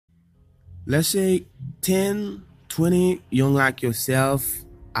Let's say 10, 20 young like yourself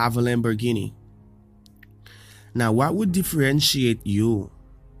have a Lamborghini. Now, what would differentiate you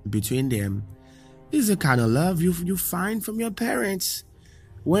between them is the kind of love you find from your parents.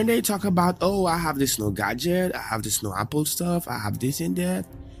 When they talk about, oh, I have this new gadget, I have this new Apple stuff, I have this and that,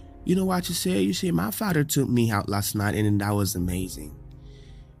 you know what you say? You say, my father took me out last night and that was amazing.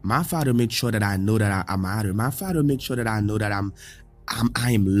 My father made sure that I know that I matter. My father made sure that I know that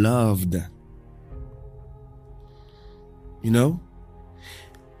I am loved. You know?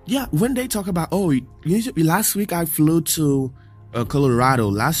 Yeah, when they talk about, oh, last week I flew to Colorado.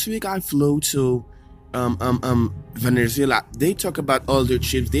 Last week I flew to Venezuela. They talk about all the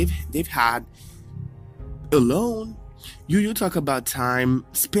trips they've had alone. You talk about time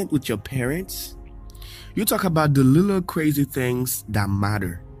spent with your parents. You talk about the little crazy things that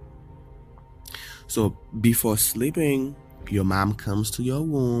matter. So before sleeping, your mom comes to your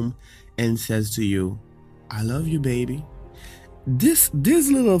room and says to you, I love you, baby. These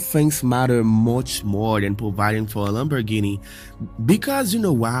little things matter much more than providing for a Lamborghini, because you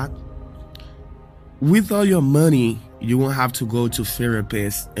know what? With all your money, you won't have to go to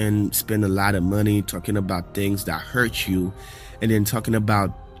therapists and spend a lot of money talking about things that hurt you, and then talking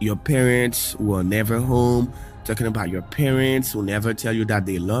about your parents who are never home, talking about your parents who never tell you that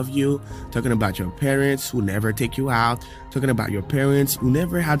they love you, talking about your parents who never take you out, talking about your parents who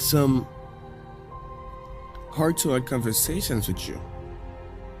never had some heart-to-heart conversations with you,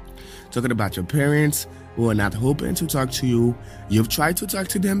 talking about your parents who are not open to talk to you. You've tried to talk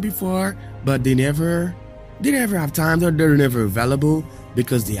to them before, but they never have time. They're never available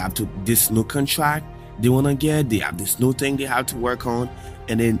because they have this new contract they want to get. They have this new thing they have to work on,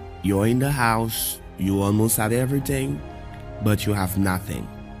 and then you're in the house. You almost have everything, but you have nothing,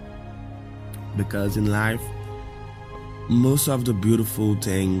 because in life, most of the beautiful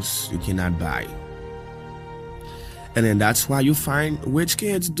things you cannot buy. And then that's why you find rich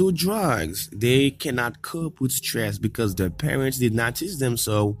kids do drugs. They cannot cope with stress because their parents did not teach them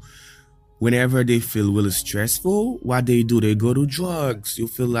so. Whenever they feel really stressful, what they do, they go to drugs. You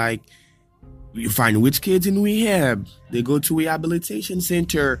feel like you find rich kids in rehab. They go to rehabilitation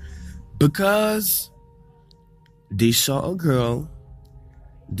center because they saw a girl.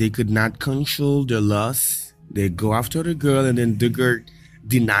 They could not control their lust. They go after the girl, and then the girl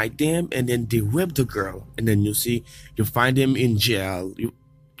denied them, and then they whip the girl, and then you find them in jail.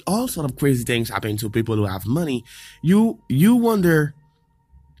 All sort of crazy things happen to people who have money. You wonder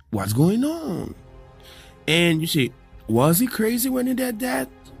what's going on, and you say, was he crazy when he did that?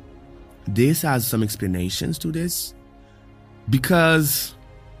 This has some explanations to this, because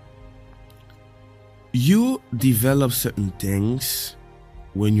you develop certain things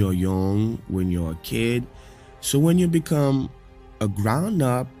when you're young, when you're a kid. So when you become a grown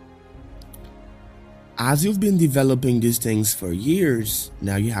up, as you've been developing these things for years,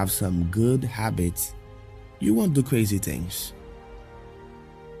 now you have some good habits. You won't do crazy things.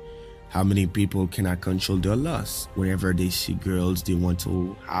 How many people cannot control their lust? Whenever they see girls, they want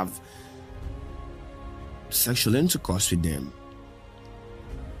to have sexual intercourse with them.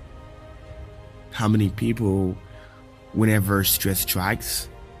 How many people, whenever stress strikes,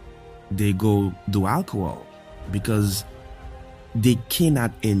 they go do alcohol because they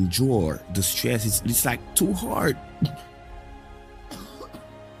cannot endure the stress. It's like too hard.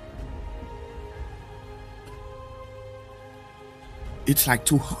 It's like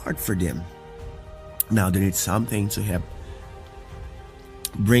too hard for them. Now they need something to help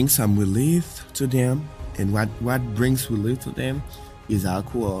bring some relief to them. And what brings relief to them is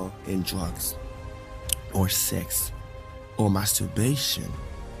alcohol and drugs, or sex, or masturbation,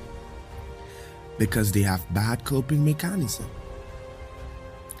 because they have bad coping mechanism.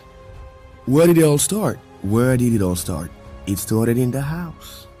 Where did it all start? Where did it all start? It started in the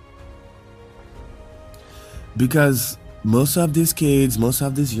house. Because most of these kids, most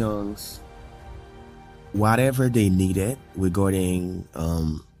of these youngs, whatever they needed regarding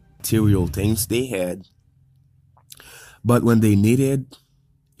material things they had, but when they needed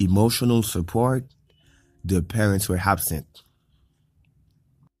emotional support, their parents were absent.